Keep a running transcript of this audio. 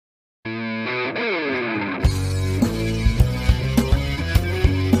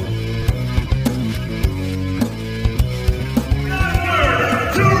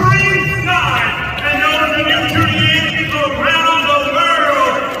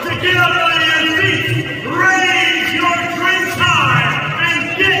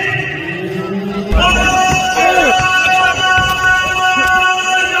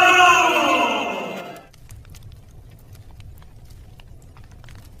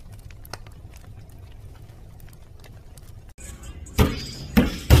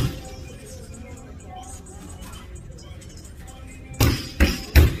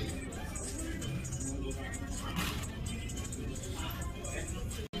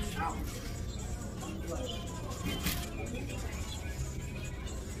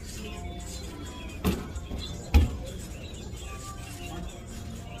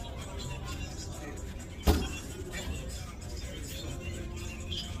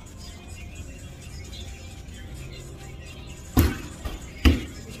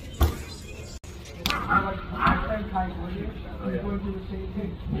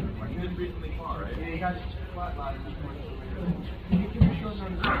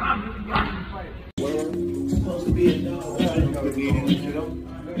Supposed to be a dog.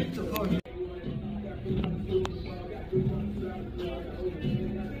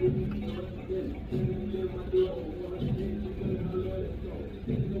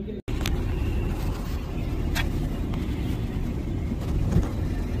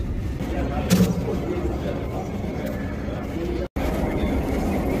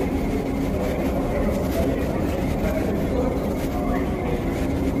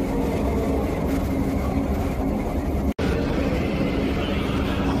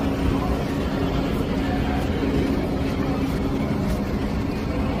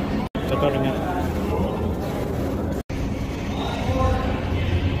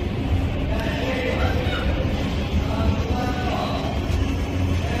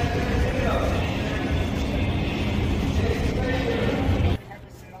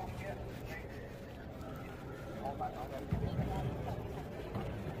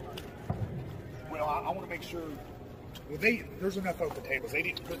 Well, I want to make sure. Well, there's enough open tables. They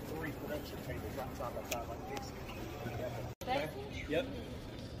didn't put 3 production tables right side by side like this. Okay? Yep.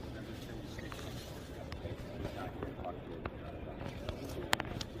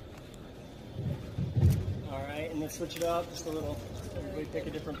 All right, and then switch it up just a little. Everybody pick a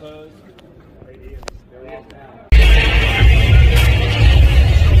different pose. There it is. There it is now.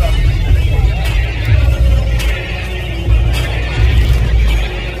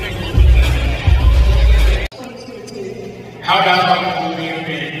 How about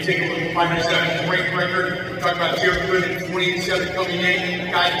take a look at 507 rank record? We talked about Jared Good at 27 coming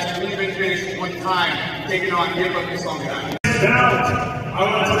in. Guys, we've been finished one time, taking on give up this on that. I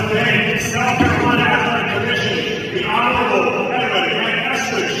want to thank the South Carolina Athletic Commission, the Honorable Edwin Grant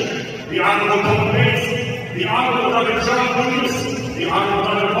Estridge, the Honorable Cole Bates, the Honorable Dr. John Lucas, the Honorable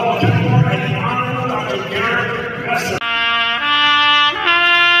Dr. Paul Kenmore, and the Honorable Dr. Garrett Messer.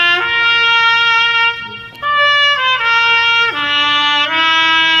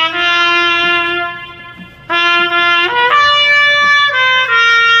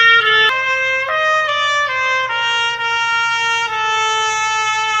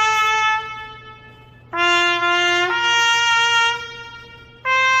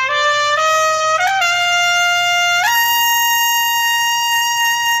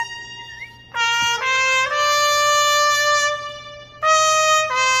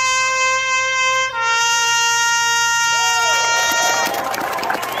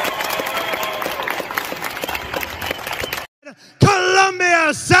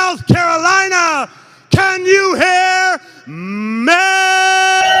 South Carolina, can you hear me?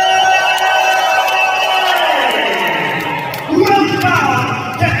 Welcome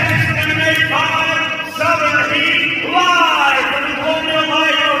to XMMA 5 Southern Heat live from the Columbia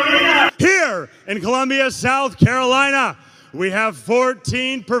Light Arena. Here in Columbia, South Carolina, we have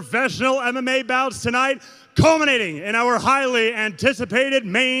 14 professional MMA bouts tonight, culminating in our highly anticipated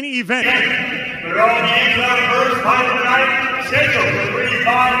main event. They're all games out of first fight of the night, scheduled for 35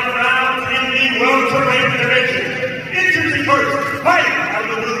 rounds in the welterweight division. Introducing first, fighting out of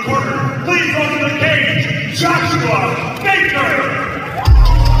the blue corner, please welcome to the cage, Joshua Baker.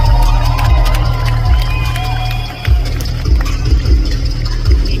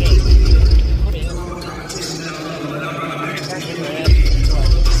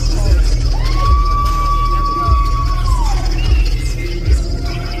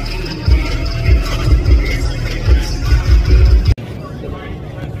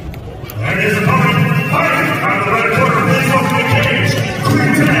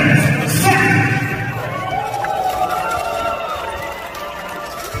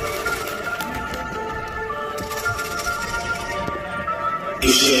 He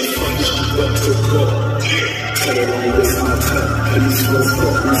stands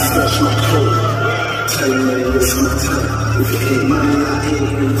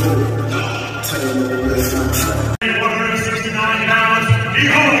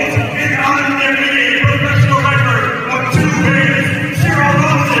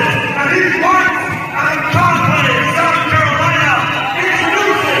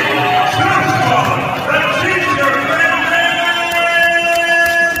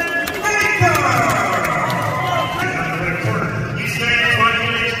 5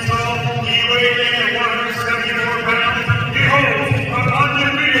 feet tall.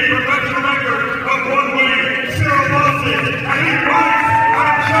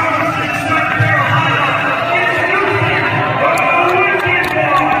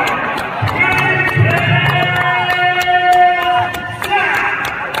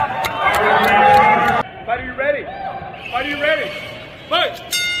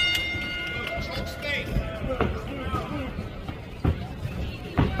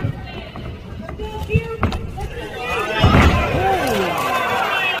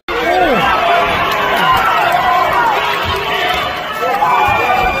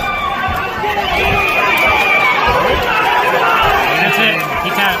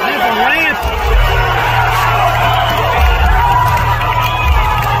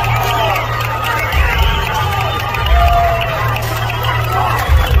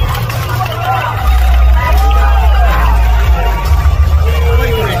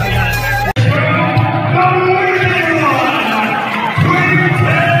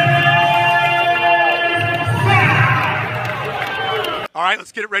 right,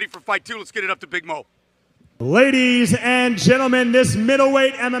 let's get it ready for fight 2. Let's get it up to Big Mo. Ladies and gentlemen, this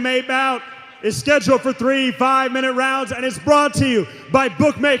middleweight MMA bout is scheduled for 3 5-minute rounds and is brought to you by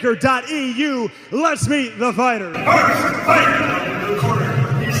bookmaker.eu. Let's meet the fighters. First fighter in the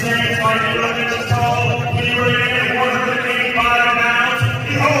corner. He stands 5'11" inches tall. He weighs 185 pounds.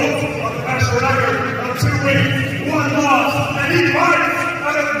 He holds a professional record of 2 wins, 1 loss, and he fights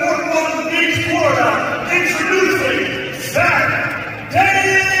out of Fort Walton Beach, Florida. Introducing Zach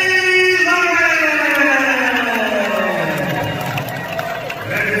Daly.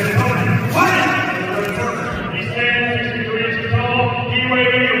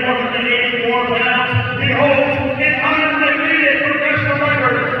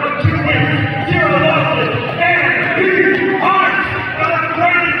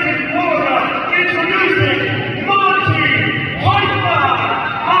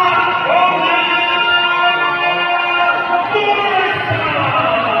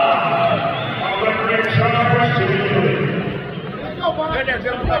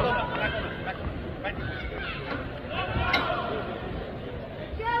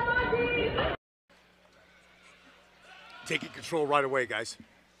 Taking control right away, guys.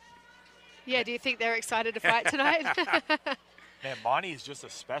 Yeah, do you think they're excited to fight tonight? Man, Monty is just a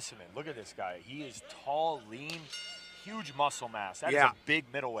specimen. Look at this guy. He is tall, lean, huge muscle mass. That is a big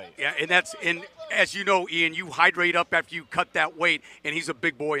middleweight. Yeah, and as you know, Ian, you hydrate up after you cut that weight, and he's a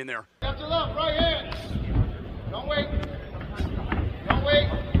big boy in there. Left to left, right hand. Don't wait. Don't wait.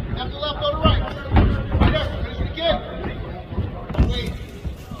 Left to left, go to right. Right there. Finish it again. Don't wait.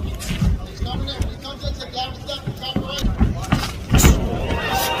 He's coming in. When he comes in, take down step, top right.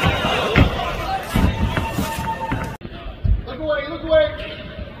 Look away, look away.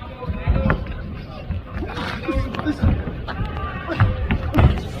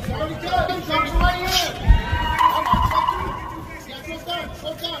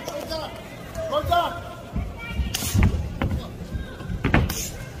 Go down.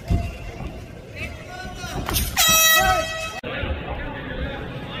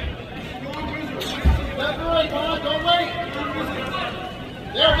 Left to right, come on, don't wait.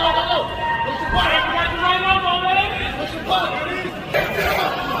 There, go. Push the button. You got the right up already. Push the button.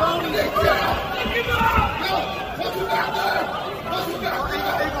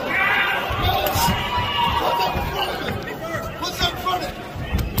 What's up in front of it?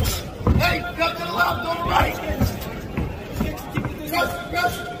 Hey, duck to the left, go to the right.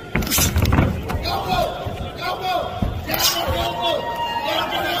 Rush. Elbow.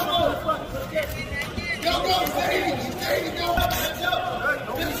 There you go.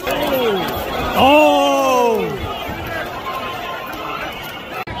 Oh!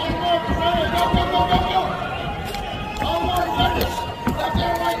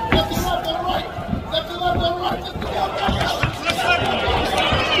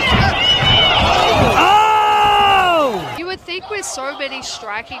 You would think with so many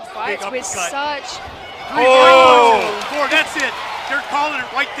striking fights, with such... Oh, that's it. They're calling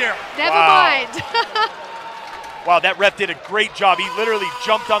it right there. Never mind. Wow, that ref did a great job. He literally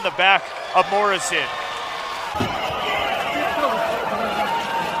jumped on the back of Morrison.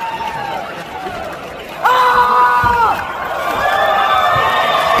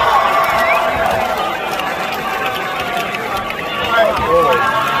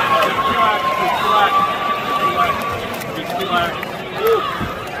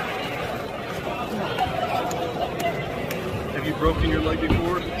 Have you broken your leg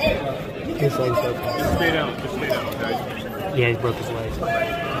before? His leg's broken. Just stay down, okay? Yeah, he broke his leg.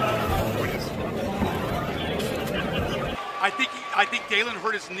 I think Dalen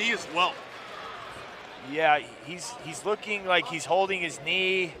hurt his knee as well. Yeah, he's looking like he's holding his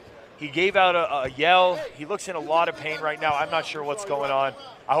knee. He gave out a yell. He looks in a lot of pain right now. I'm not sure what's going on.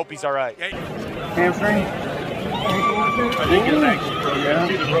 I hope he's all right. Hamstring? I think it's actually broken. Yeah.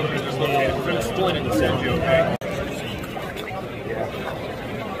 See the broken is dislocated. We're going to split it and send you, okay?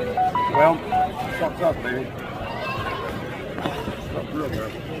 Well, something's up, baby. Something's real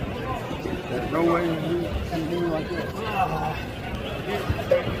good. There's no way you can do like this.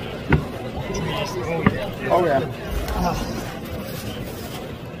 Oh, yeah.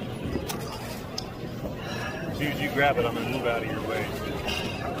 As soon as you grab it, I'm going to move out of your way.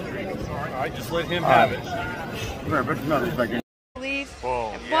 All right, just let him have it. There, but another second.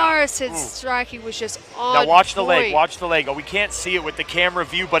 Morrison's striking was just on Now watch the point. leg, watch the leg. Oh, we can't see it with the camera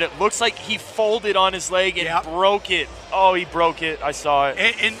view, but it looks like he folded on his leg and broke it. Oh, he broke it. I saw it.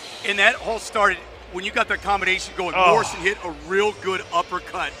 And that all started when you got the combination going. Morrison hit a real good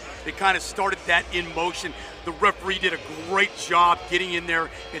uppercut. It kind of started that in motion. The referee did a great job getting in there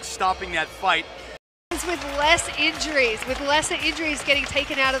and stopping that fight. is with less injuries, getting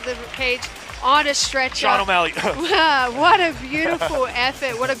taken out of the cage on a stretcher. Sean O'Malley. What a beautiful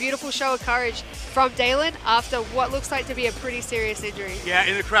effort. What a beautiful show of courage from Dalen after what looks like to be a pretty serious injury. Yeah,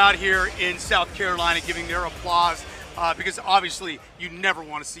 in the crowd here in South Carolina giving their applause because obviously you never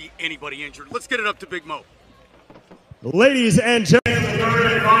want to see anybody injured. Let's get it up to Big Mo. Ladies and gentlemen, the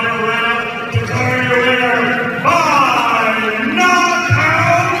third and final round, declaring the winner by knockout,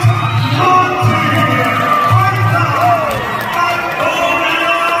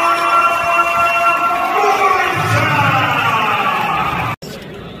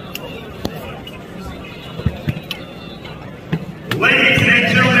 Ladies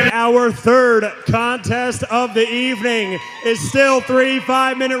and gentlemen, our third contest of the evening is still 3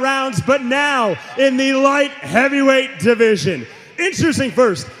 5-minute rounds, but now in the light heavyweight division. Introducing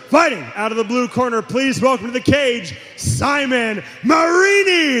first, fighting out of the blue corner, please welcome to the cage, Simon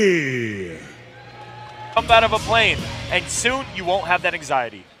Marini. Jump out of a plane, and soon you won't have that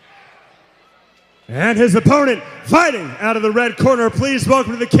anxiety. And his opponent, fighting out of the red corner, please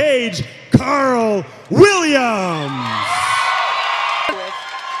welcome to the cage, Carl Williams.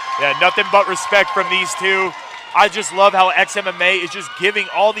 Yeah, nothing but respect from these two. I just love how XMMA is just giving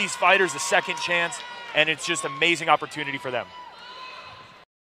all these fighters a second chance, and it's just an amazing opportunity for them.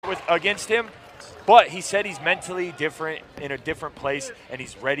 Against him, but he said he's mentally different, in a different place, and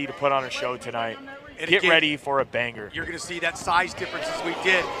he's ready to put on a show tonight. And Get again, ready for a banger. You're going to see that size difference as we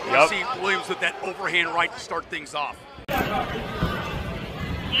did. You're going to see Williams with that overhand right to start things off.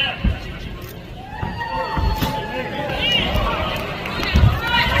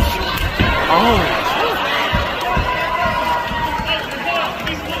 Oh.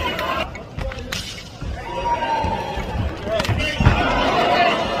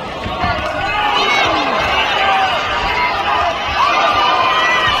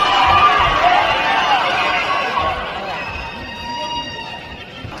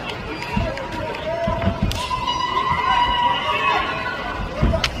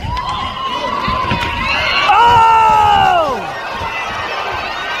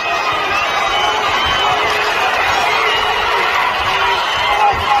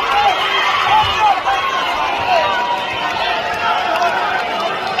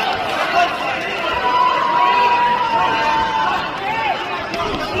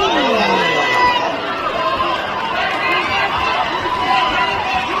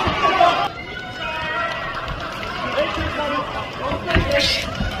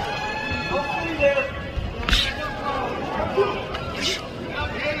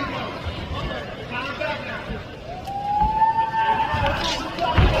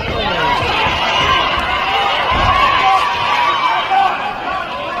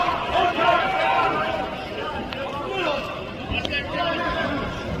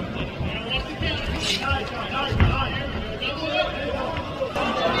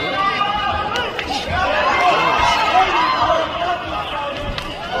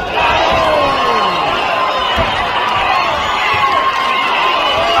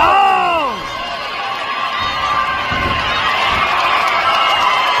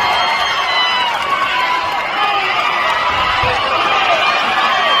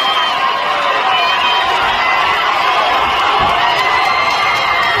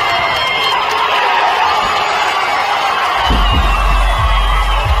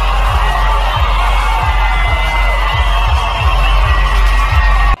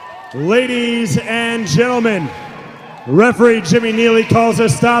 Ladies and gentlemen, referee Jimmy Neely calls a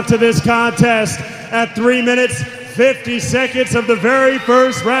stop to this contest at 3 minutes, 50 seconds of the very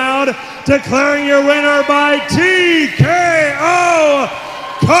first round, declaring your winner by TKO,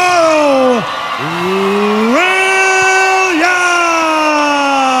 Carl Williams.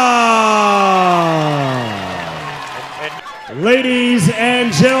 Ladies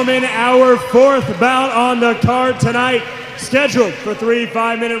and gentlemen, our fourth bout on the card tonight, scheduled for 3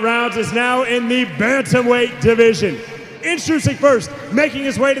 5-minute rounds, is now in the bantamweight division. Introducing first, making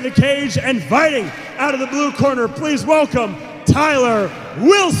his way to the cage and fighting out of the blue corner, please welcome Tyler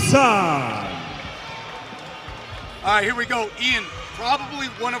Wilson. All right, here we go. Ian, probably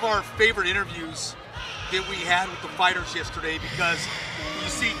one of our favorite interviews that we had with the fighters yesterday because you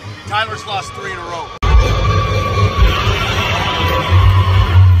see Tyler's lost 3 in a row.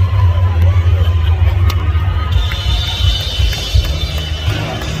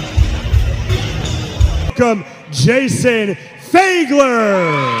 Welcome, Jason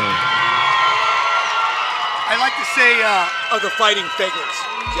Fagler. I like to say of the fighting Faglers,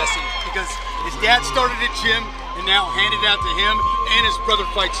 Jesse, because his dad started a gym and now handed out to him, and his brother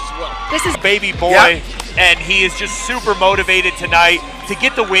fights as well. This is baby boy. Yep. and he is just super motivated tonight to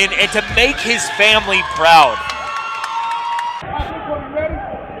get the win and to make his family proud.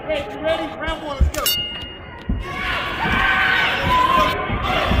 You ready? Round one, let's go.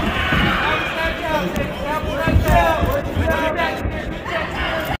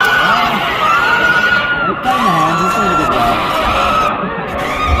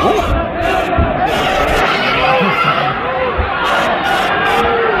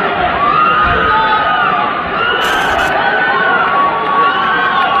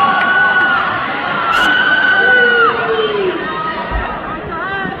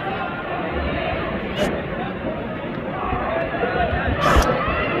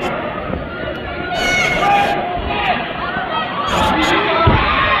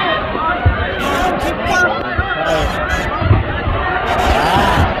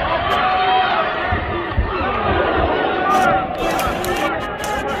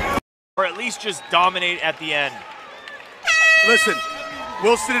 Or at least just dominate at the end. Listen,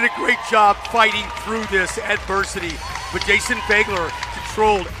 Wilson did a great job fighting through this adversity, but Jason Fagler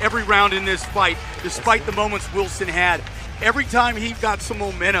controlled every round in this fight, despite the moments Wilson had. Every time he got some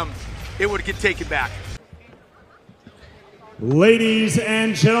momentum, it would get taken back. Ladies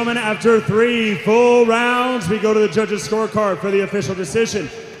and gentlemen, after 3 full rounds, we go to the judges' scorecard for the official decision.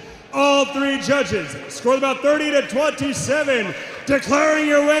 All 3 judges scored about 30 to 27, declaring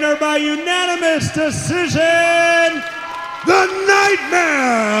your winner by unanimous decision, the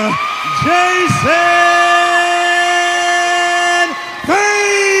Nightmare, Jason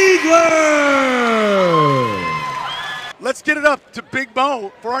Fagler. Let's get it up to Big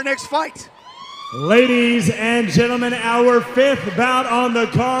Mo for our next fight. Ladies and gentlemen, our 5th bout on the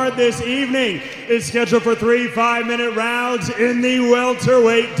card this evening is scheduled for 3 5-minute rounds in the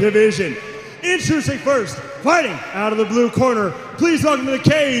welterweight division. Introducing first, fighting out of the blue corner, please welcome to the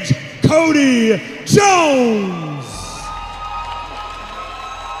cage, Cody Jones.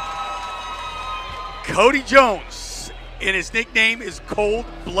 Cody Jones, and his nickname is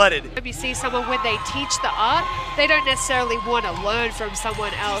Cold-Blooded. You see someone when they teach the art, they don't necessarily want to learn from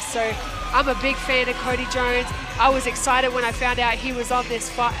someone else. So I'm a big fan of Cody Jones. I was excited when I found out he was on this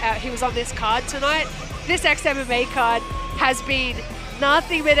card tonight. This XMMA card has been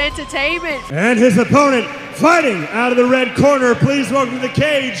nothing but entertainment. And his opponent, fighting out of the red corner, please welcome to the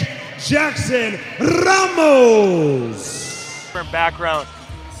cage, Jackson Ramos. Background,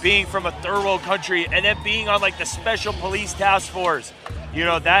 being from a third world country and then being on like the special police task force, you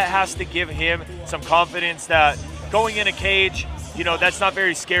know, that has to give him some confidence that going in a cage, you know, that's not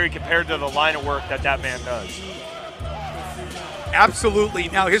very scary compared to the line of work that man does. Absolutely.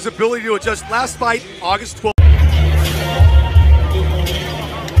 Now his ability to adjust, last fight, August 12th.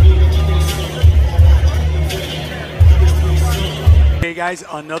 Okay guys,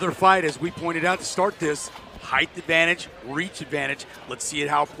 another fight, as we pointed out to start this. Height advantage, reach advantage. Let's see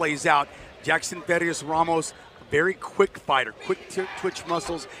how it plays out. Jackson Ramos, very quick fighter, quick twitch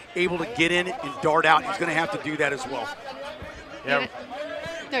muscles, able to get in and dart out. He's going to have to do that as well. Yeah.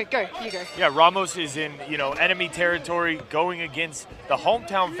 No, go, you go. Yeah, Ramos is in, you know, enemy territory going against the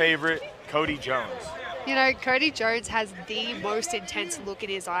hometown favorite, Cody Jones. You know, Cody Jones has the most intense look in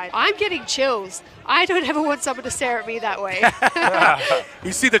his eye. I'm getting chills. I don't ever want someone to stare at me that way.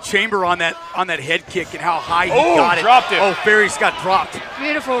 You see the chamber on that head kick and how high he got it. Dropped it. Oh, Ferry's got dropped.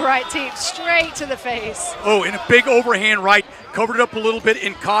 Beautiful right teep, straight to the face. Oh, and a big overhand right, covered it up a little bit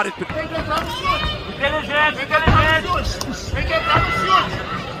and caught it.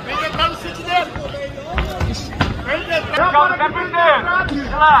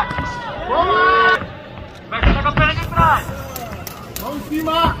 Vamos em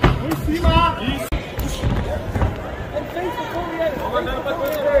cima! Vamos em cima!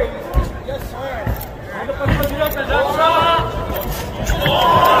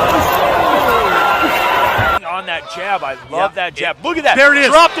 On that jab, I love that jab. Look at that. There it is.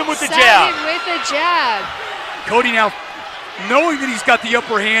 Dropped him with the jab. Him with the jab. Cody now, knowing that he's got the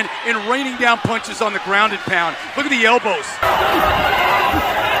upper hand and raining down punches on the ground and pound. Look at the elbows.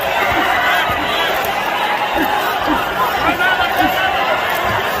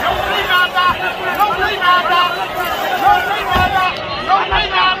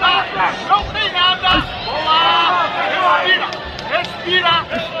 Respira!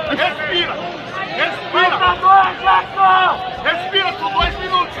 Respira! Respira! Respira por 2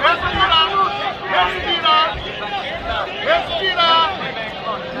 minutos! Respira! Respira! Respira!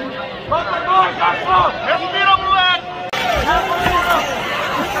 Respira, moleque!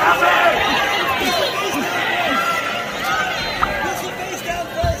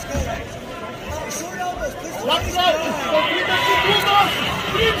 Lá atrás! 30 segundos!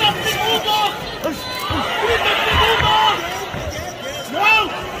 30 segundos!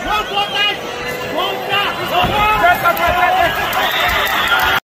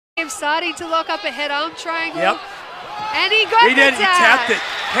 starting to lock up a head-arm triangle. Yep. And he got He did. the He tag. tapped it.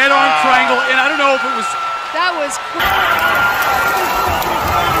 Head-on triangle, and I don't know if it was. That was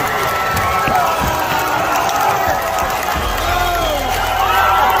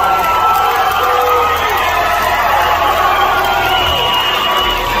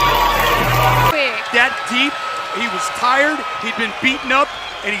that deep. He was tired. He'd been beaten up,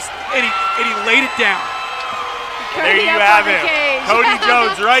 and he laid it down. There you have it. Cody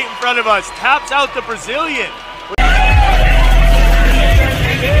Jones right in front of us taps out the Brazilian.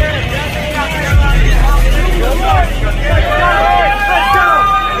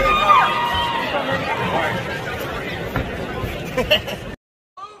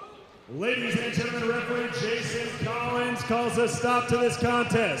 Ladies and gentlemen, referee Jason Collins calls a stop to this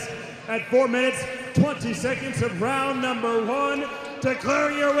contest at 4 minutes, 20 seconds of round number 1,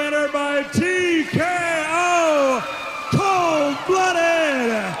 declaring your winner by TKO,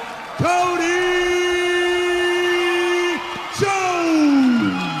 cold-blooded, Cody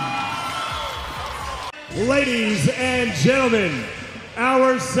Jones. Ladies and gentlemen,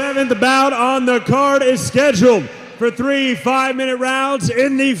 our 7th bout on the card is scheduled for 3 5-minute rounds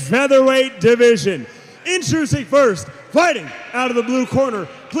in the featherweight division. Introducing first, fighting out of the blue corner,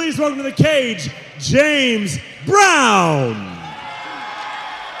 please welcome to the cage, James Brown.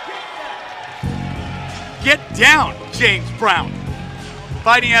 Get down, James Brown.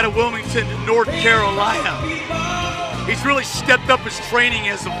 Fighting out of Wilmington, North Carolina. He's really stepped up his training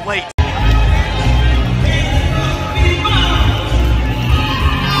as of late.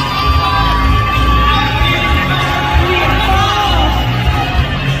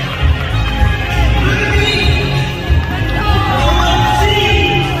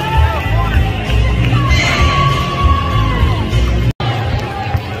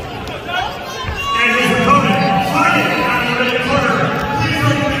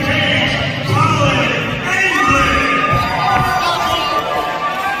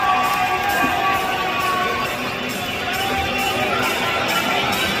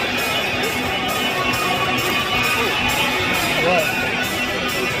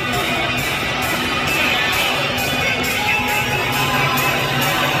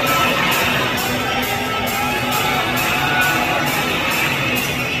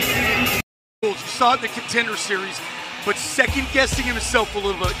 Saw it in the Contender Series, but second-guessing himself a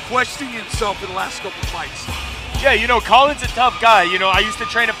little bit, questioning himself in the last couple fights. Yeah, you know, Colin's a tough guy. You know, I used to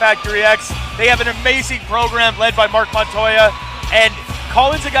train at Factory X. They have an amazing program led by Mark Montoya, and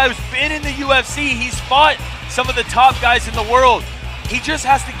Colin's a guy who's been in the UFC. He's fought some of the top guys in the world. He just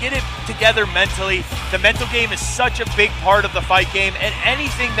has to get it together mentally. The mental game is such a big part of the fight game, and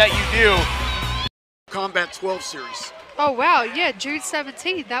anything that you do. Combat 12 Series. Oh wow, yeah, June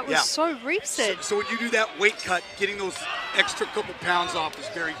 17th. That was so recent. So when you do that weight cut, getting those extra couple pounds off is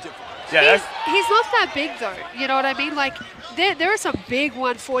very difficult. Yeah, he's not that big though. You know what I mean? Like there are some big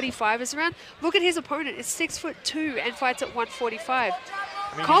 145ers around. Look at his opponent. It's 6'2" and fights at 145.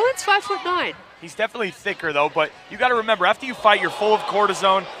 I mean, Colin's 5'9". He's definitely thicker though, but you got to remember, after you fight, you're full of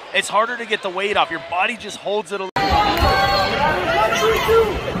cortisone. It's harder to get the weight off. Your body just holds it a little.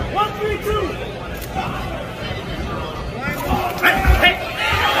 1-3-2.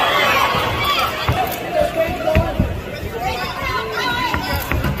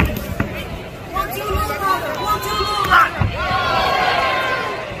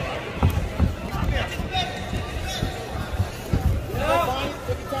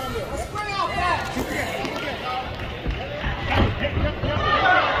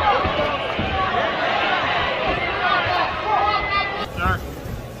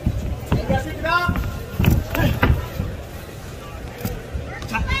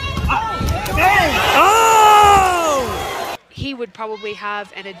 He would probably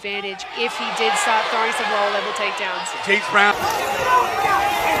have an advantage if he did start throwing some lower level takedowns. James Brown.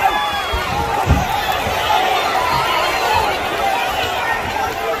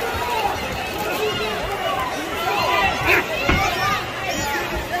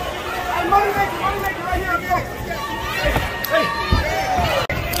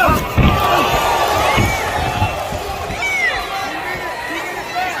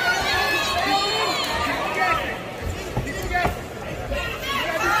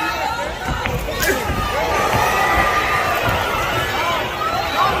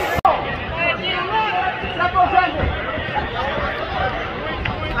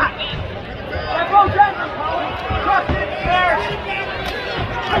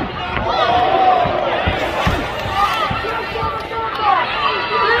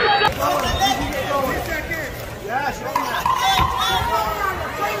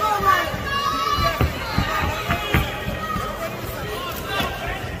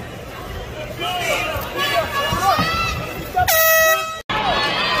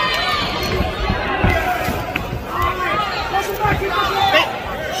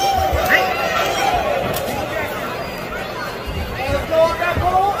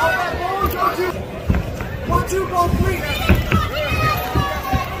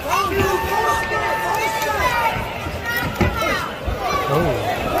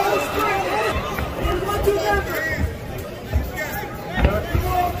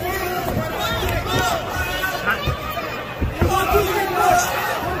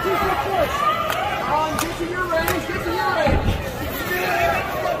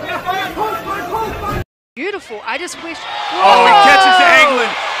 Beautiful. I just wish. Oh, he catches the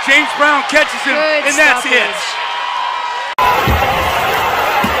angling. James Brown catches him, Good and that's stoppage.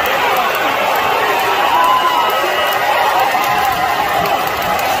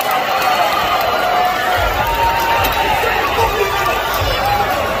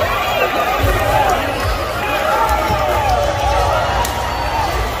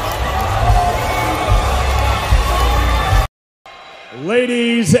 it.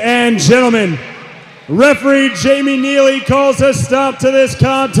 Ladies and gentlemen, referee Jamie Neely calls a stop to this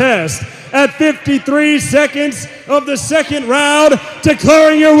contest at 53 seconds of the second round,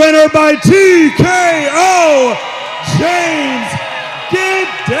 declaring your winner by TKO, James Get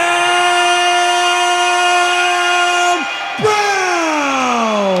Down Brown.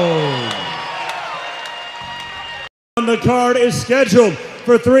 On the card is scheduled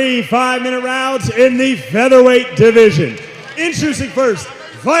for 3 5-minute rounds in the featherweight division. Introducing first,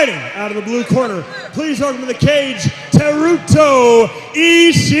 fighting out of the blue corner, please welcome to the cage, Teruto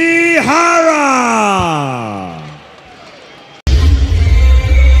Ishihara.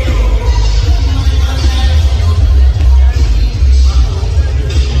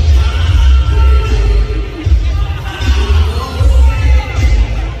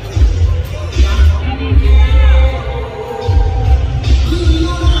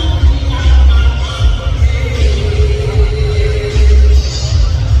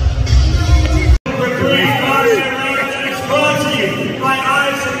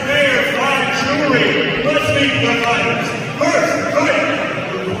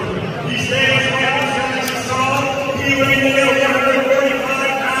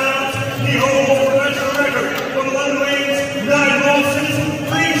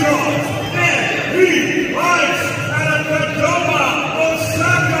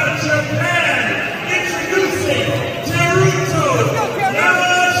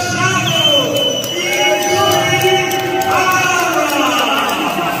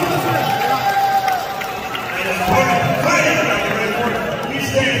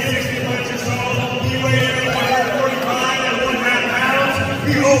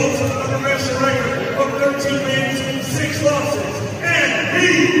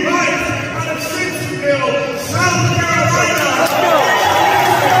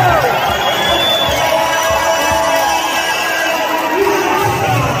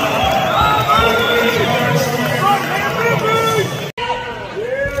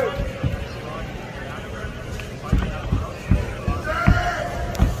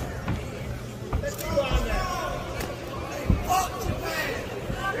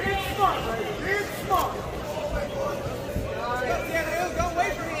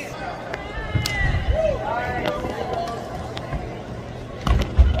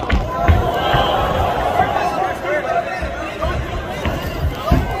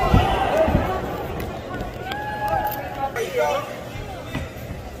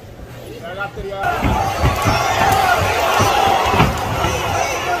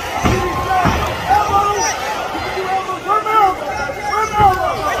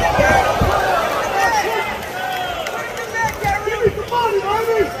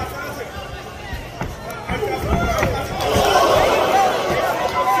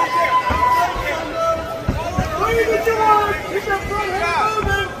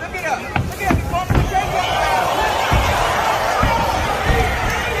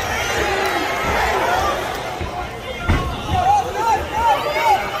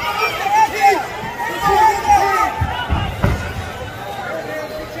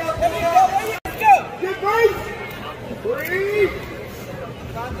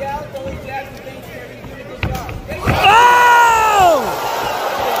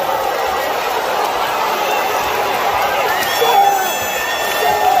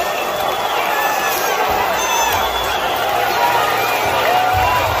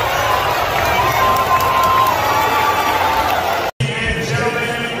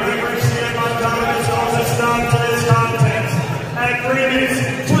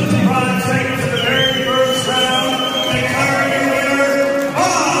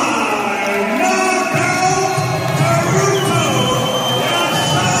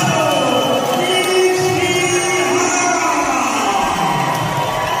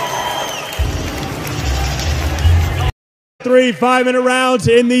 Three 5-minute rounds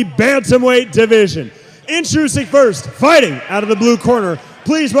in the bantamweight division. Introducing first, fighting out of the blue corner,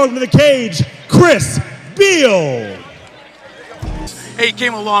 please welcome to the cage, Chris Beal. Hey, he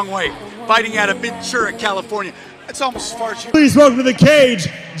came a long way, fighting out of Ventura, California. That's almost as far as you. Please welcome to the cage,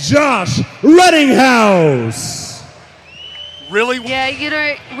 Josh Reddinghouse. Really? Yeah, you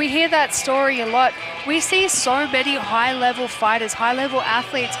know, we hear that story a lot. We see so many high-level fighters, high-level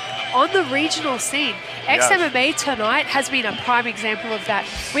athletes on the regional scene. XMMA tonight has been a prime example of that.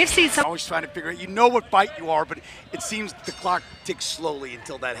 We've seen some. Always trying to figure out, you know what fight you are, but it seems the clock ticks slowly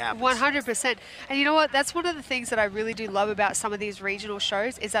until that happens. 100%. And you know what? That's one of the things that I really do love about some of these regional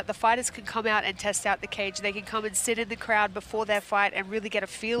shows is that the fighters can come out and test out the cage. They can come and sit in the crowd before their fight and really get a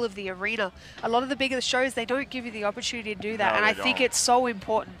feel of the arena. A lot of the bigger shows, they don't give you the opportunity to do that. No, and I think it's so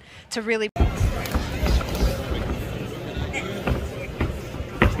important to really.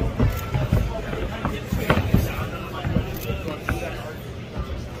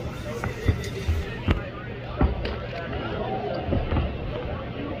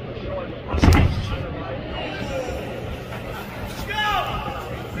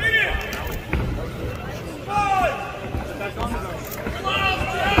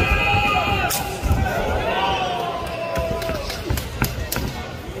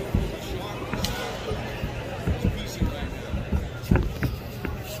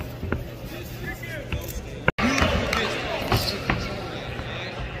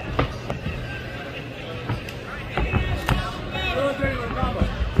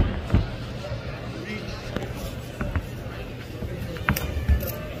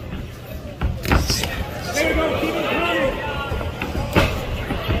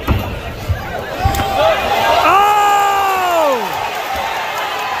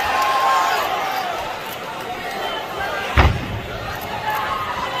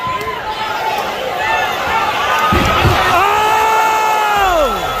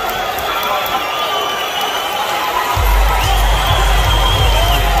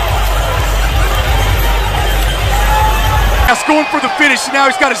 Going for the finish, and now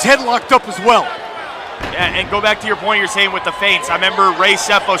he's got his head locked up as well. Yeah, and go back to your point you're saying with the feints. I remember Ray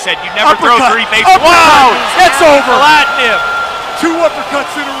Seppo said, you never Uppercut. throw 3 feints. Uppercut. Wow, That's over. Platinum. 2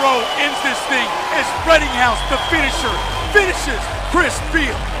 uppercuts in a row ends this thing as Reddinghouse, the finisher, finishes Chris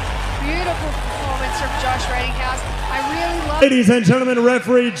Field. Beautiful performance from Josh Reddinghouse. I really love. Ladies and gentlemen,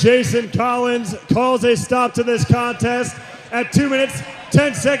 referee Jason Collins calls a stop to this contest at 2 minutes,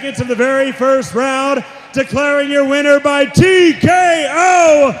 10 seconds of the very first round, declaring your winner by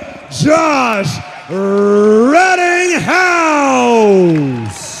TKO, Josh Reddinghouse.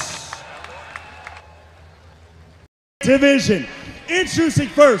 Division. Introducing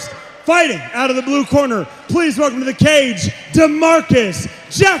first, fighting out of the blue corner, please welcome to the cage, DeMarcus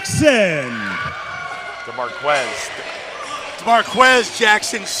Jackson. DeMarquez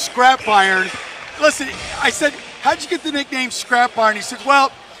Jackson, Scrap Iron. Listen, I said, how'd you get the nickname Scrap Iron? He said,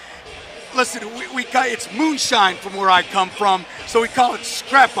 well, listen, it's moonshine from where I come from, so we call it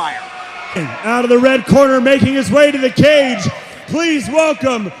Scrap Iron. Out of the red corner, making his way to the cage, please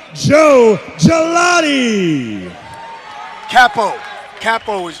welcome Joe Gelati.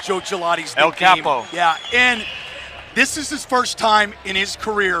 Capo is Joe Gelati's nickname. El Capo. Yeah, and this is his first time in his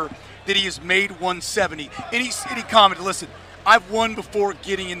career that he has made 170. And he commented, listen, I've won before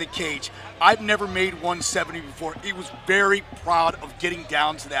getting in the cage. I've never made 170 before. He was very proud of getting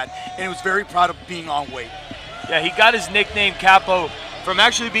down to that, and he was very proud of being on weight. Yeah, he got his nickname Capo from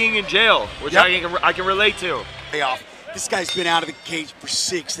actually being in jail, which I can relate to. Payoff. This guy's been out of the cage for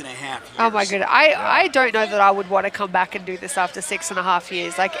 6.5 years. Oh my goodness. I don't know that I would want to come back and do this after 6.5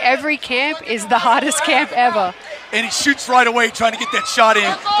 years. Like, every camp is the hardest camp ever. And he shoots right away trying to get that shot in.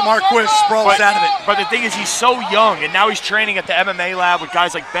 DeMarquez sprawls out of it. But the thing is, he's so young, and now he's training at the MMA lab with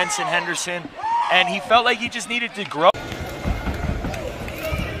guys like Benson Henderson, and he felt like he just needed to grow.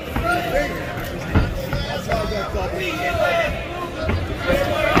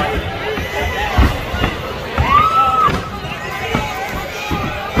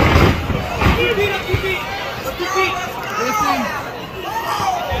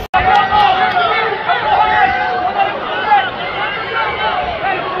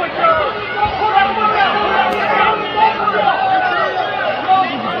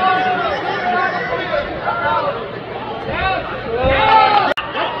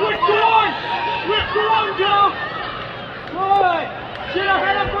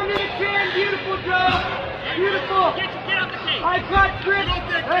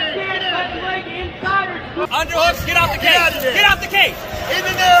 Underhooks, get out the cage. Get out the cage.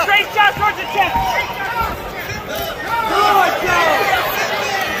 Straight shot towards the chest.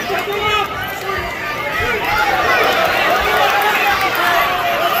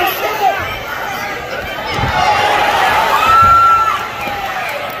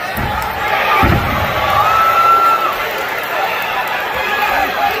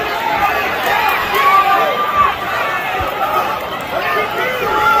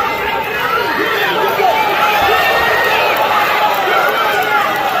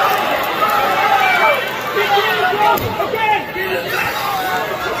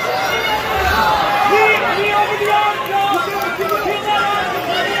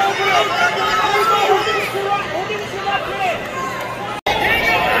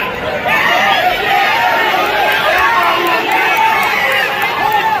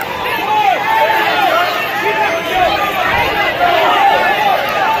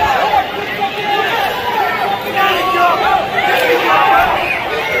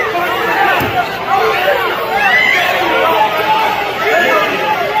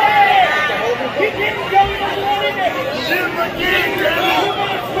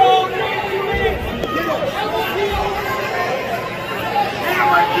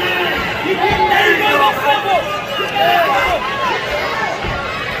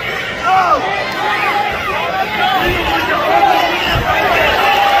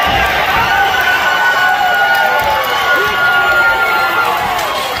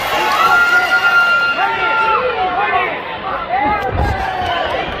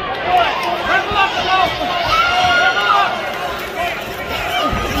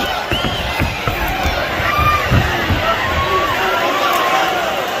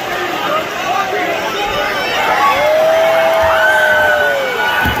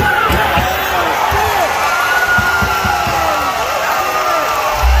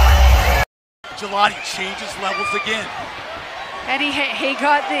 Gelati changes levels again. And he's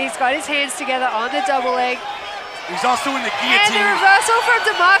got his hands together on the double leg. He's also in the And guillotine. the reversal from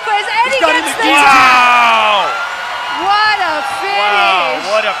DeMarquez, and he got in gets the the Wow! What a finish! Wow,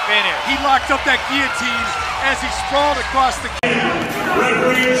 what a finish. He locked up that guillotine as he sprawled across the cage.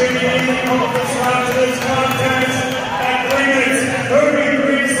 Referee Jimmy called this round to this contest at 3 minutes,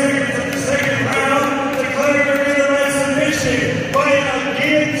 33 seconds of the second round, declaring the winner by submission by a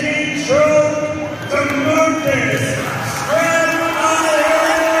guillotine choke to Marcus Jackson.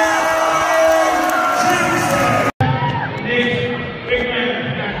 Big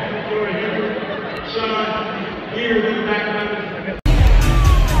man, back to the floor here. Sean, here in the back line.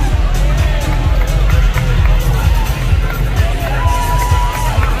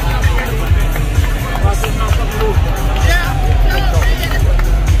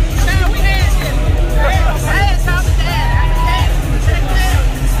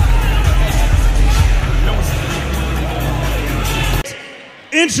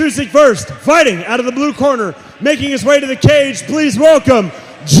 Introducing first, fighting out of the blue corner, making his way to the cage, please welcome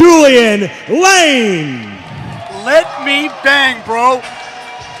Julian Lane. Let me bang, bro.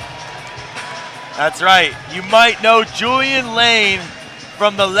 That's right. You might know Julian Lane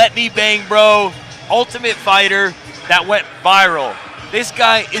from the Let Me Bang Bro Ultimate Fighter that went viral. This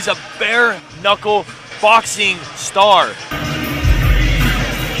guy is a bare knuckle boxing star.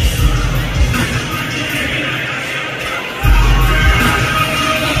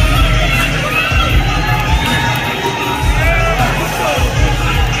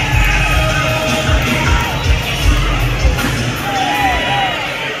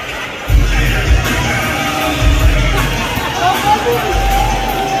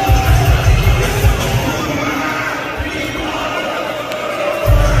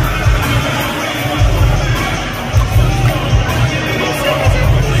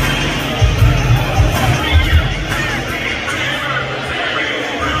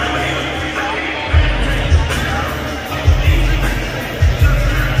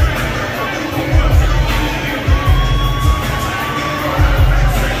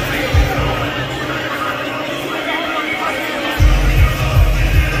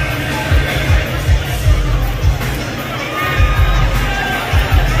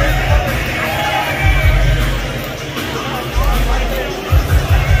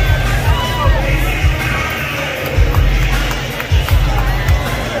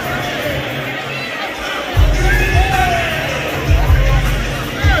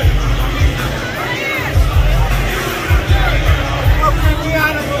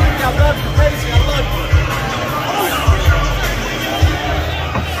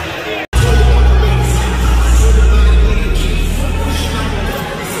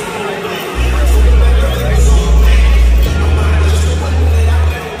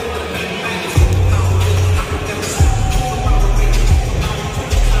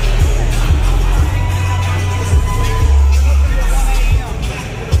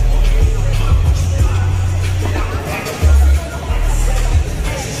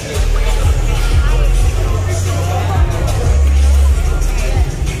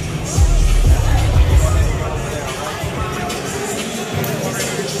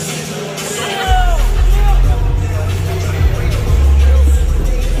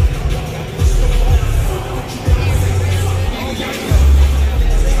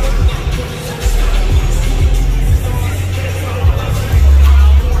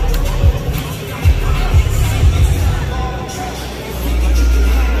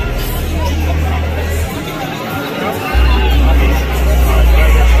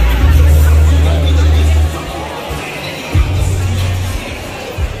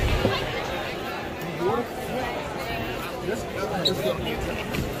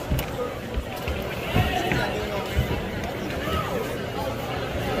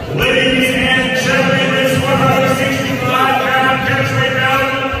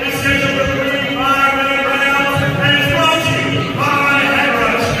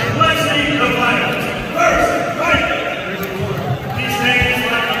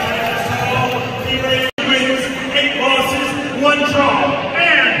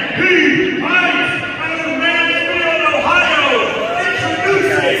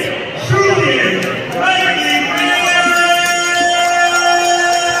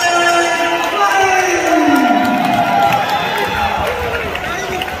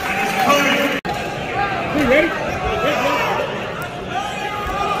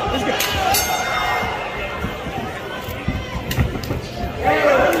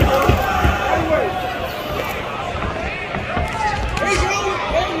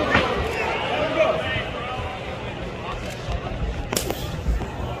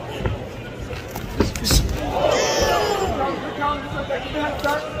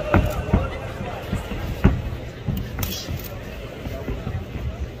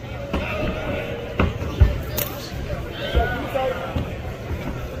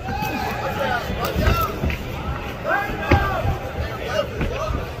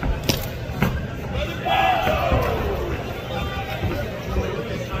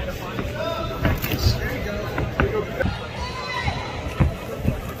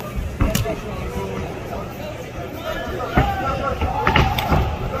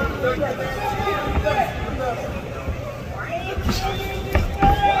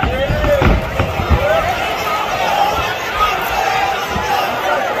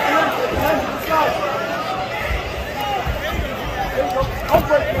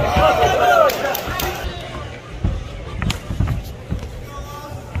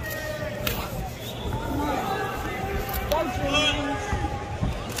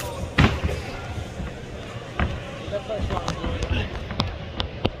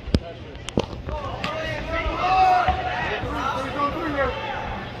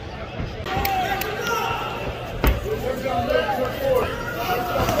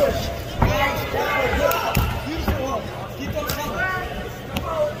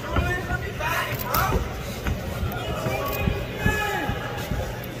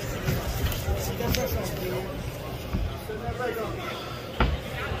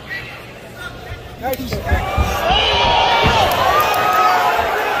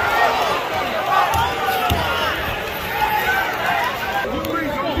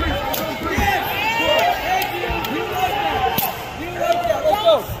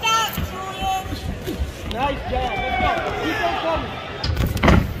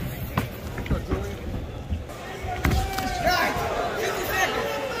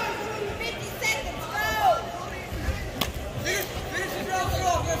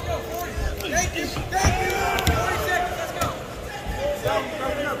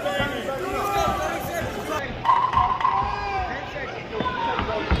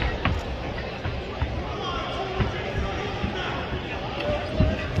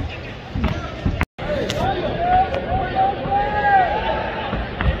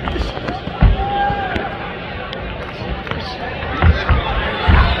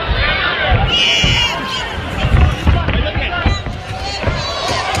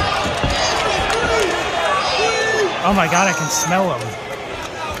 Oh my god, I can smell them.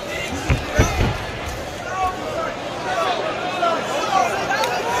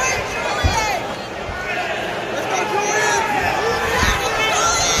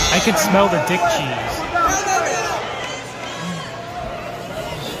 I can smell the dick cheese.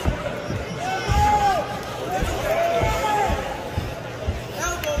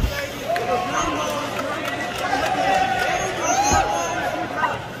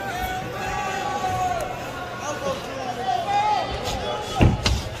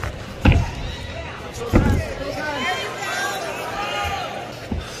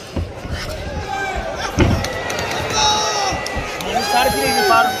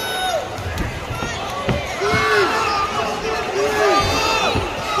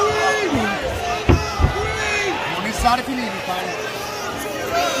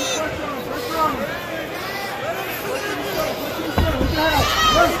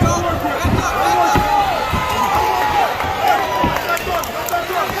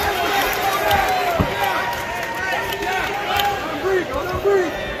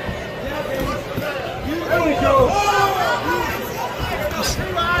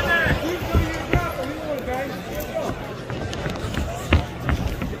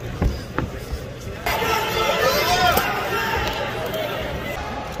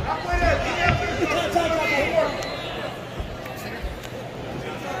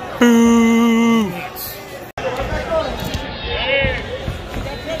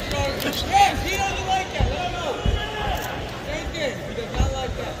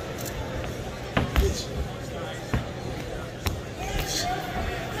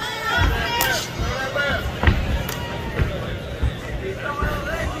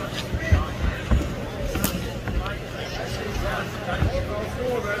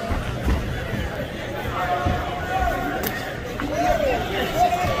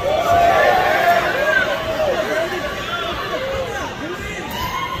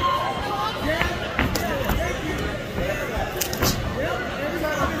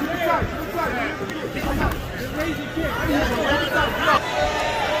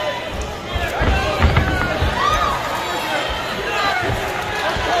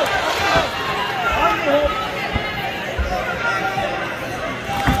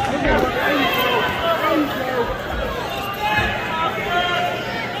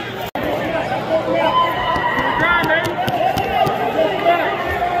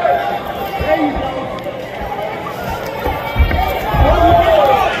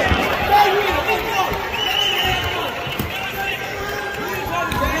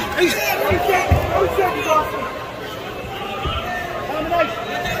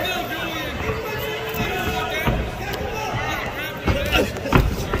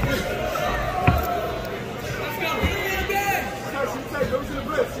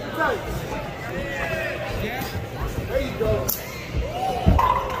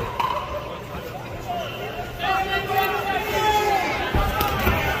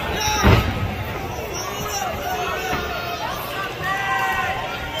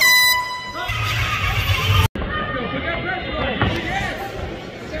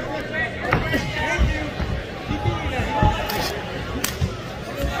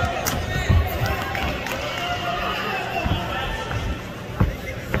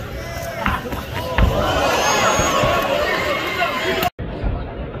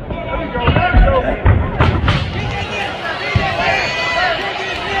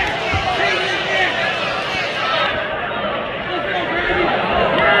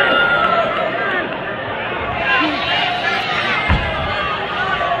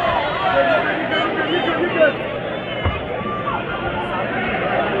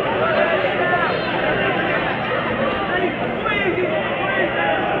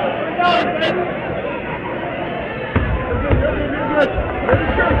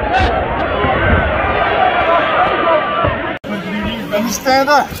 You stand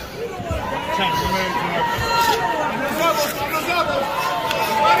up.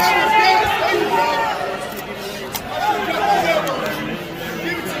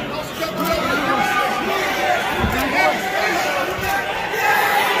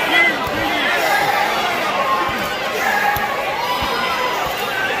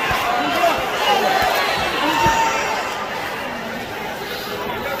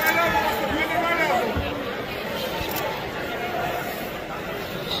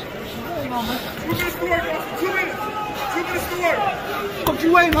 What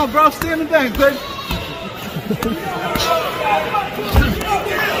you waiting on, bro? Stay in the bank, baby.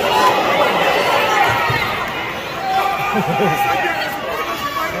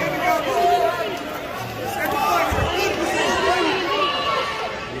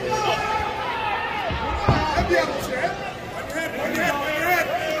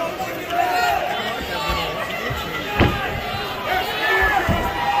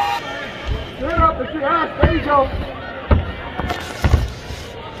 Stand up with your ass, there you go.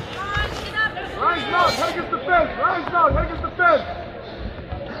 Rise now, head against the fence. Rise now, head against the fence.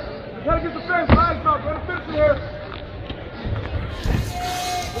 Head against the fence. Rise now, get a fence in here.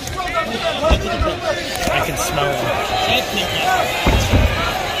 I can smell it.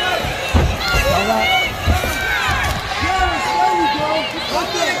 Smell that? Yes, there you go.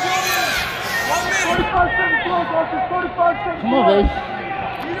 45 seconds close, Austin. 45 seconds. Come on, baby.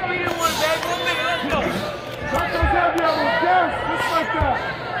 You know you didn't want that. 1 minute, let's go. Drop those heavy elbows. Yes, just like that.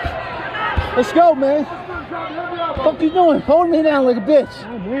 Let's go, man. What the fuck you doing? Holding me down like a bitch.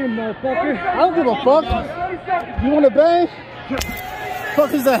 I'm winning, motherfucker. I don't give a fuck. You want to bang?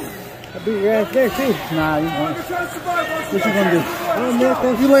 Fuck is that? I'll beat your ass there, too. Nah, you won't. What you gonna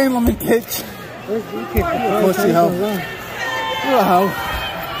do? You laying on me, bitch. Pussy hoe. You a hoe.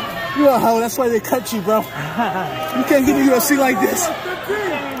 You a hoe. That's why they cut you, bro. You can't get in the UFC like this.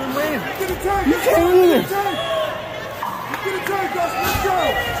 You can't either.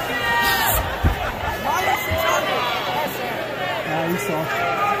 Nah, you soft.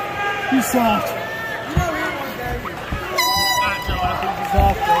 You soft.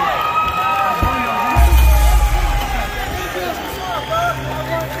 Soft, baby.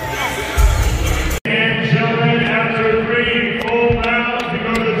 And gentlemen, after 3 full rounds, we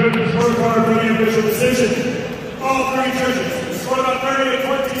go to the judges' scorecard for the official decision. All 3 judges scored about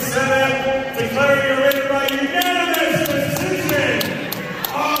 30-27, declaring your winner by unanimous decision,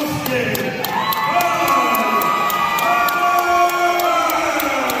 Austin.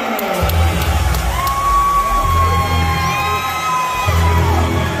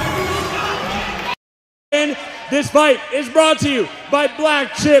 This fight is brought to you by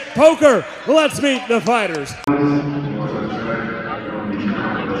Black Chip Poker. Let's meet the fighters.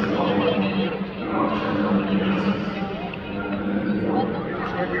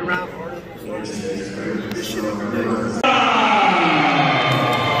 Every round part of this shit every day.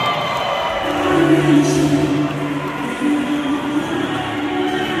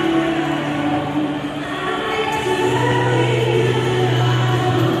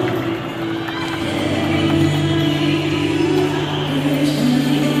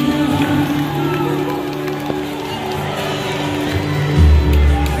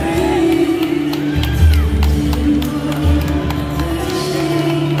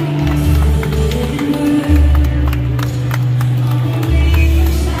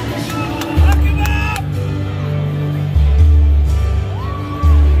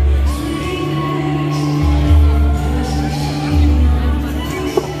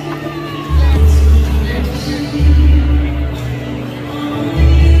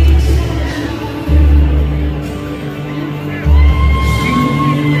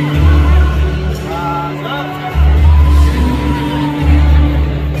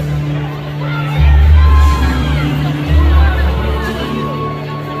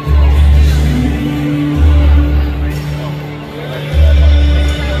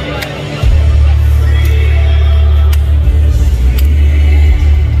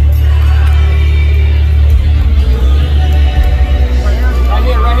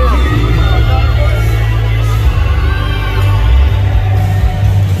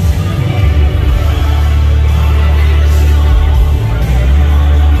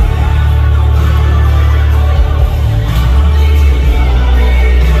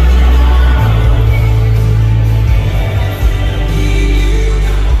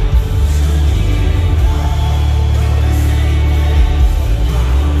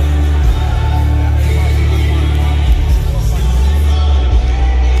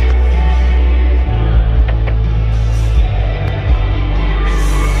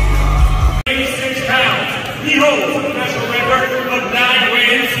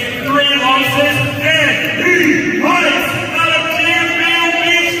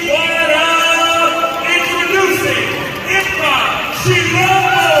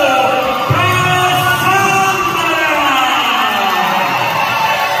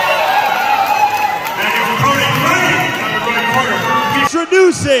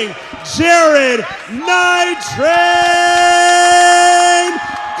 introducing Jared Night Train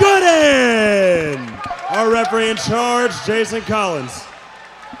Gooden. Our referee in charge, Jason Collins.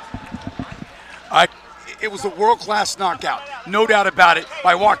 It was a world-class knockout, no doubt about it,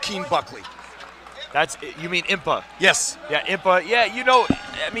 by Joaquin Buckley. You mean Impa? Yes. Yeah, Impa. Yeah, you know,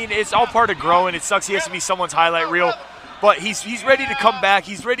 I mean, it's all part of growing. It sucks he has to be someone's highlight reel, but he's ready to come back.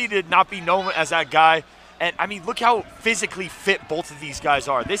 He's ready to not be known as that guy. And, I mean, look how physically fit both of these guys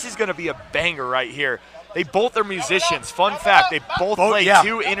are. This is going to be a banger right here. They both are musicians. Fun fact, they both play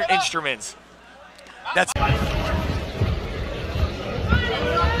two instruments. That's...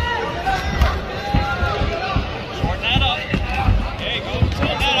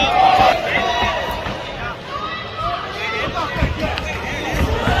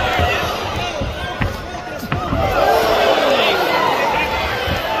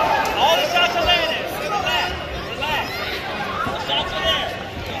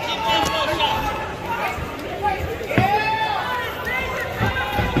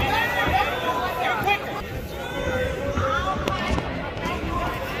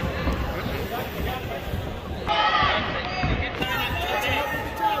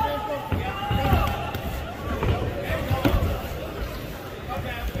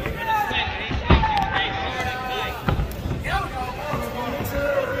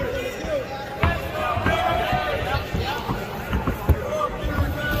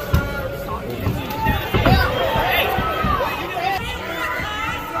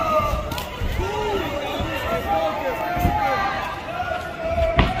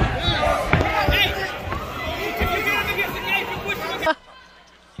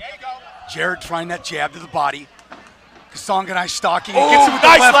 Jared trying that jab to the body. Kasanganay stalking. He gets it with the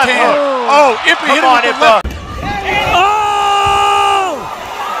left hand. Oh, Impa hit him with the left.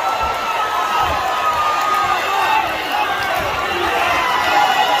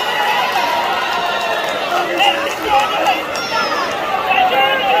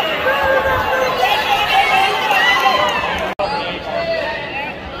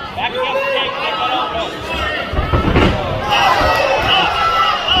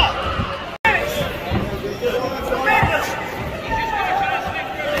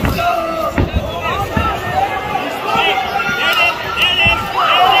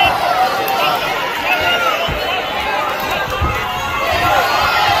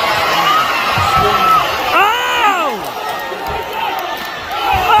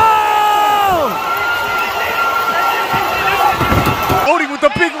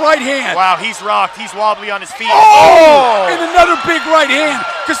 Right hand. Wow, he's rocked. He's wobbly on his feet. Oh! And another big right hand.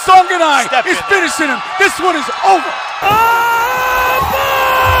 Kasanganay is finishing him. This one is over.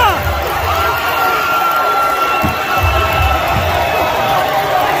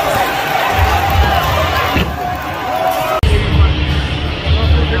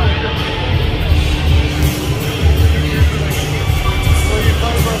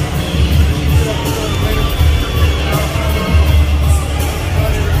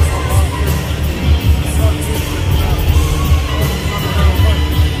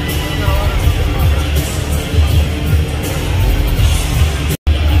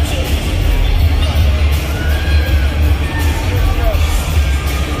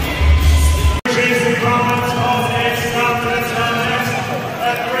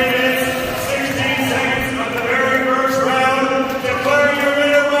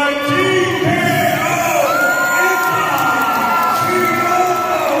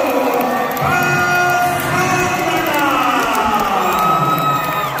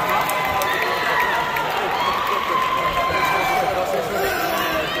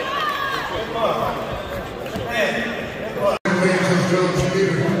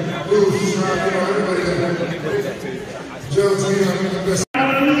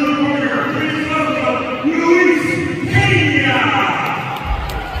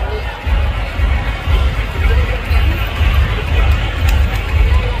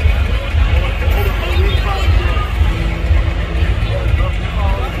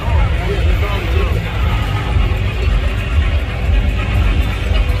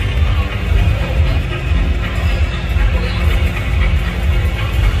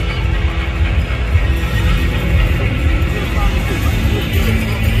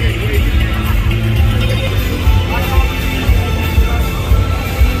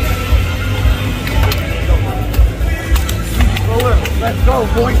 Let's go,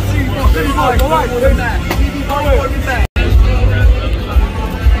 boys. Go back.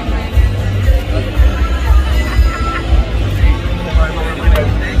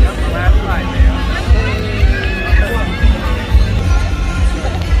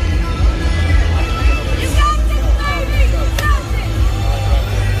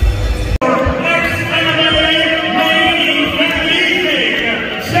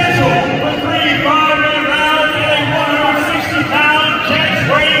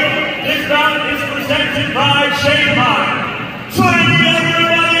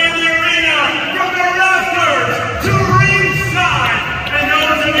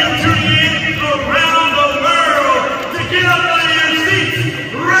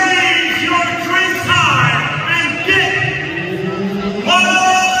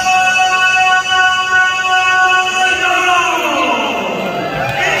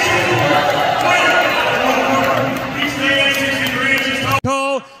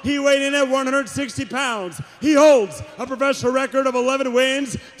 160 pounds. He holds a professional record of 11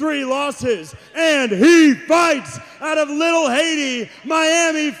 wins, 3 losses, and he fights out of Little Haiti,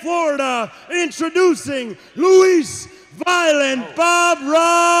 Miami, Florida. Introducing Luis Violent Bob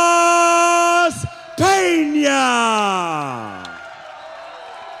Ross Pena.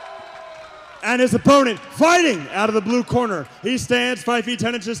 And his opponent fighting out of the blue corner. He stands 5 feet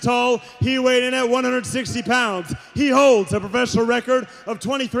 10 inches tall. He weighed in at 160 pounds. He holds a professional record of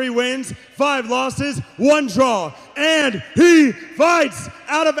 23 wins, 5 losses, 1 draw. And he fights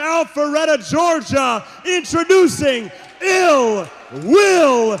out of Alpharetta, Georgia. Introducing Ill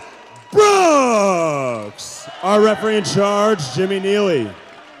Will Brooks. Our referee in charge, Jimmy Neely.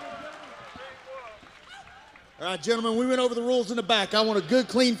 All right, gentlemen, we went over the rules in the back. I want a good,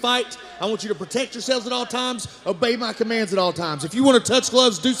 clean fight. I want you to protect yourselves at all times, obey my commands at all times. If you want to touch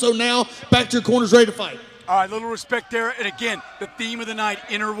gloves, do so now. Back to your corners, ready to fight. All right, little respect there. And again, the theme of the night,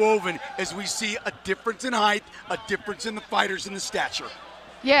 interwoven, as we see a difference in height, a difference in the fighters and the stature.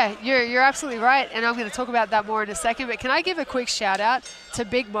 Yeah, you're absolutely right, and I'm going to talk about that more in a second. But can I give a quick shout out to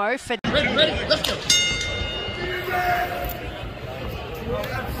Big Mo for... Ready, let's go.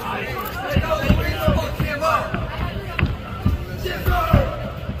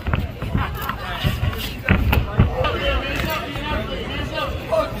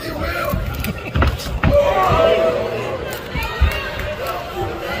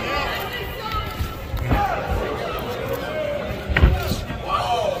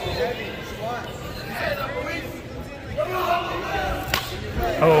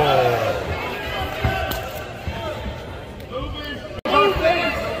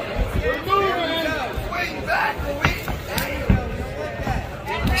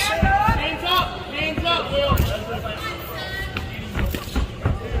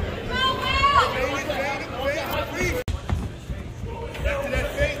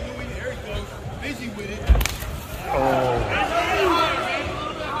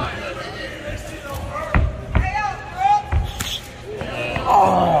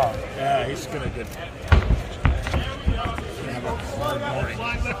 Yeah, he's gonna get. Have a hard morning.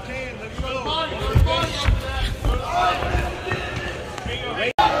 Left hand, let's go.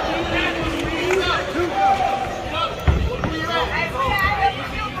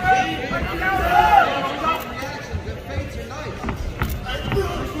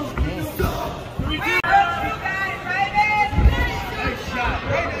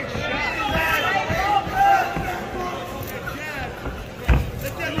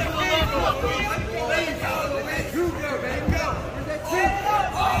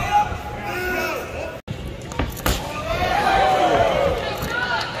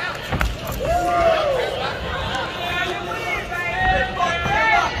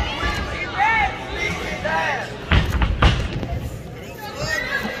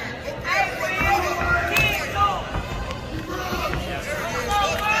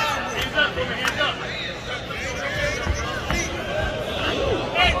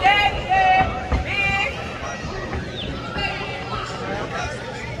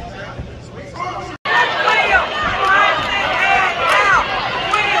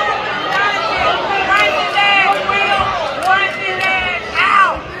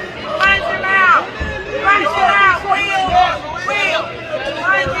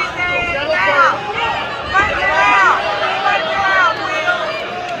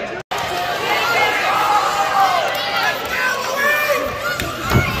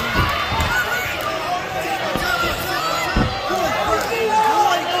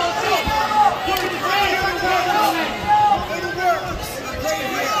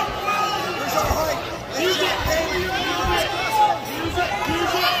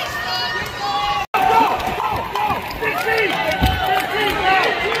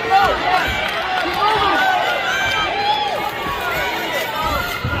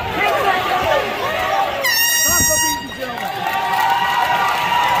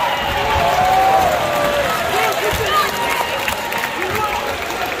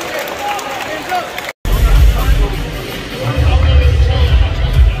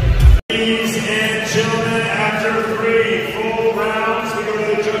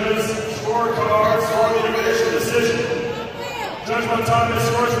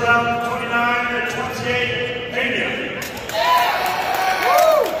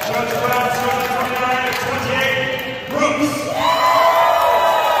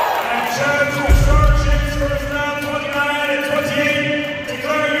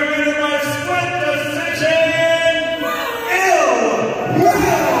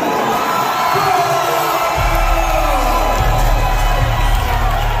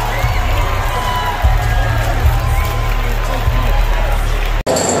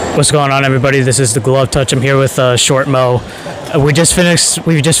 What's going on, everybody? This is the Glove Touch. I'm here with Short Mo. We just finished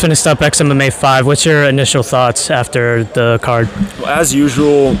up XMMA 5. What's your initial thoughts after the card? Well, as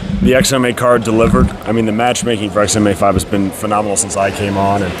usual, the XMMA card delivered. I mean, the matchmaking for XMMA 5 has been phenomenal since I came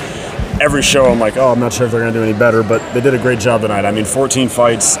on, and every show I'm like, oh, I'm not sure if they're going to do any better, but they did a great job tonight. I mean, 14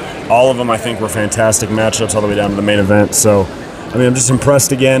 fights, all of them I think were fantastic matchups all the way down to the main event. So, I mean, I'm just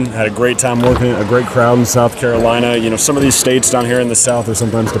impressed again. Had a great time working, a great crowd in South Carolina. You know, some of these states down here in the South are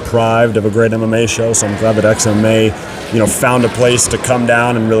sometimes deprived of a great MMA show, so I'm glad that XMMA, you know, found a place to come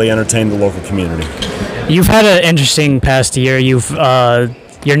down and really entertain the local community. You've had an interesting past year. You're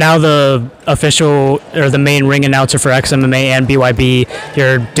now the official or the main ring announcer for XMMA and BYB.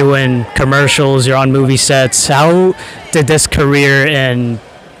 You're doing commercials. You're on movie sets. How did this career in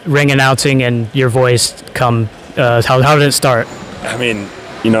ring announcing and your voice come? How did it start? I mean,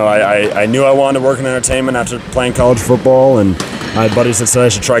 you know, I knew I wanted to work in entertainment after playing college football, and I had buddies that said I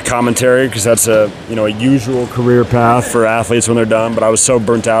should try commentary because that's a usual career path for athletes when they're done. But I was so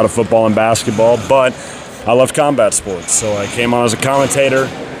burnt out of football and basketball. But I loved combat sports, so I came on as a commentator,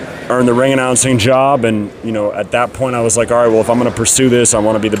 earned the ring announcing job, and at that point I was like, all right, well, if I'm going to pursue this, I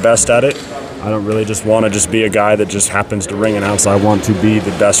want to be the best at it. I don't really just want to just be a guy that just happens to ring announce. I want to be the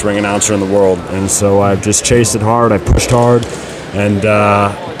best ring announcer in the world, and so I've just chased it hard. I pushed hard, and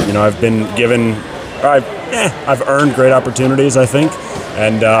I've been given, I've earned great opportunities, I think,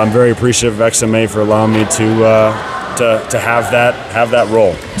 and I'm very appreciative of XMA for allowing me to have that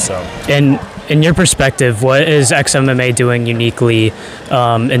role. So. And in your perspective, what is XMMA doing uniquely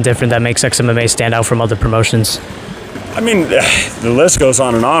and different that makes XMMA stand out from other promotions? I mean, the list goes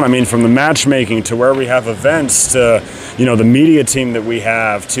on and on. I mean, from the matchmaking to where we have events to, the media team that we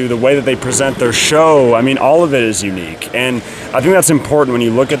have to the way that they present their show. I mean, all of it is unique. And I think that's important when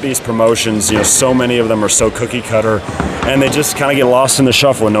you look at these promotions. So many of them are so cookie cutter and they just kind of get lost in the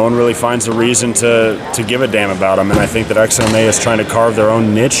shuffle and no one really finds a reason to give a damn about them. And I think that XMMA is trying to carve their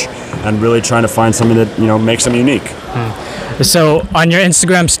own niche and really trying to find something that, makes them unique. So on your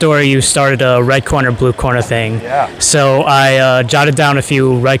Instagram story, you started a red corner, blue corner thing. Yeah. So I jotted down a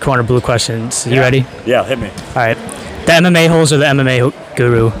few red corner, blue questions. You ready? Yeah, hit me. All right. The MMA holes or the MMA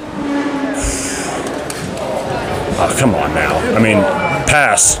guru? Oh, come on now. I mean,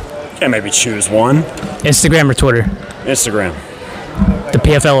 pass. Can't maybe choose one. Instagram or Twitter? Instagram. The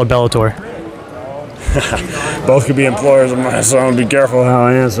PFL or Bellator? Both could be employers of mine, so I'm going to be careful how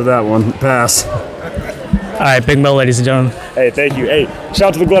I answer that one. Pass. All right, Big Mo, ladies and gentlemen. Hey, thank you. Hey, shout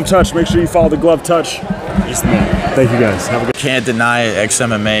out to the Glove Touch. Make sure you follow the Glove Touch. He's the man. Thank you, guys. Have a good. Can't deny it.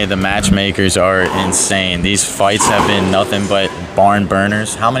 XMMA, the matchmakers are insane. These fights have been nothing but barn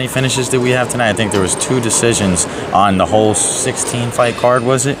burners. How many finishes did we have tonight? I think there was 2 decisions on the whole 16-fight card,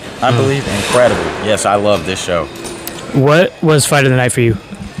 was it? I believe. Incredible. Yes, I love this show. What was fight of the night for you?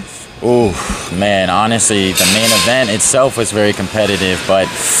 Ooh, man, honestly, the main event itself was very competitive, but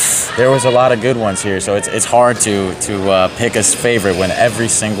there was a lot of good ones here, so it's hard to pick a favorite when every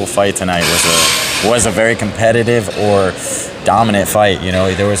single fight tonight was a very competitive or dominant fight.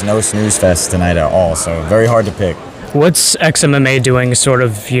 There was no snooze fest tonight at all, so very hard to pick. What's XMMA doing sort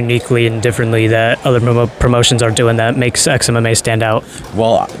of uniquely and differently that other promotions are doing that makes XMMA stand out?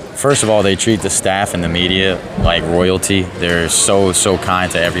 Well, first of all, they treat the staff and the media like royalty. They're so kind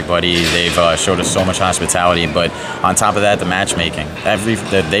to everybody. They've showed us so much hospitality. But on top of that, the matchmaking.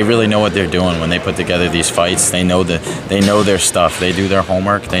 They really know what they're doing when they put together these fights. They know their stuff. They do their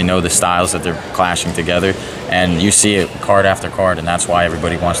homework. They know the styles that they're clashing together. And you see it card after card, and that's why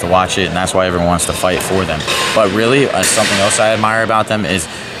everybody wants to watch it, and that's why everyone wants to fight for them. But really, something else I admire about them is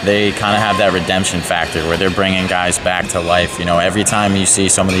they kind of have that redemption factor where they're bringing guys back to life. Every time you see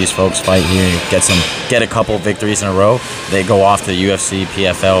some of these folks fight here, get a couple victories in a row, they go off to UFC,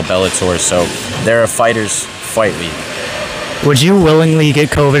 PFL, Bellator. So they're a fighter's fight league. Would you willingly get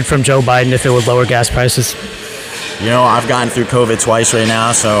COVID from Joe Biden if it would lower gas prices? I've gotten through COVID twice right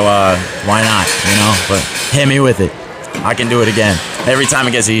now, so why not? But hit me with it. I can do it again. Every time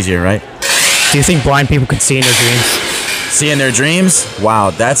it gets easier, right? Do you think blind people could see in their dreams? See in their dreams?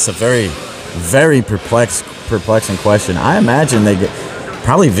 Wow, that's a very, very perplexing question. I imagine they get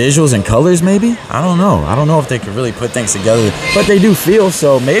probably visuals and colors, maybe? I don't know. I don't know if they could really put things together, but they do feel,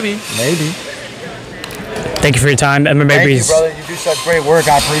 so maybe. Thank you for your time. MMA Thank Breeze. you, brother. You do such great work.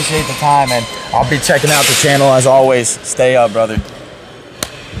 I appreciate the time, and I'll be checking out the channel as always. Stay up, brother.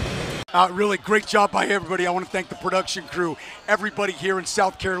 Really great job by everybody. I want to thank the production crew, everybody here in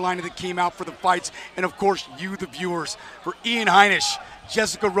South Carolina that came out for the fights, and of course you, the viewers. For Ian Heinisch,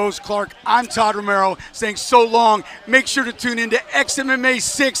 Jessica Rose Clark, I'm Todd Romero saying so long. Make sure to tune into XMMA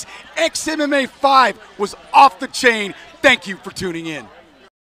 6. XMMA 5 was off the chain. Thank you for tuning in.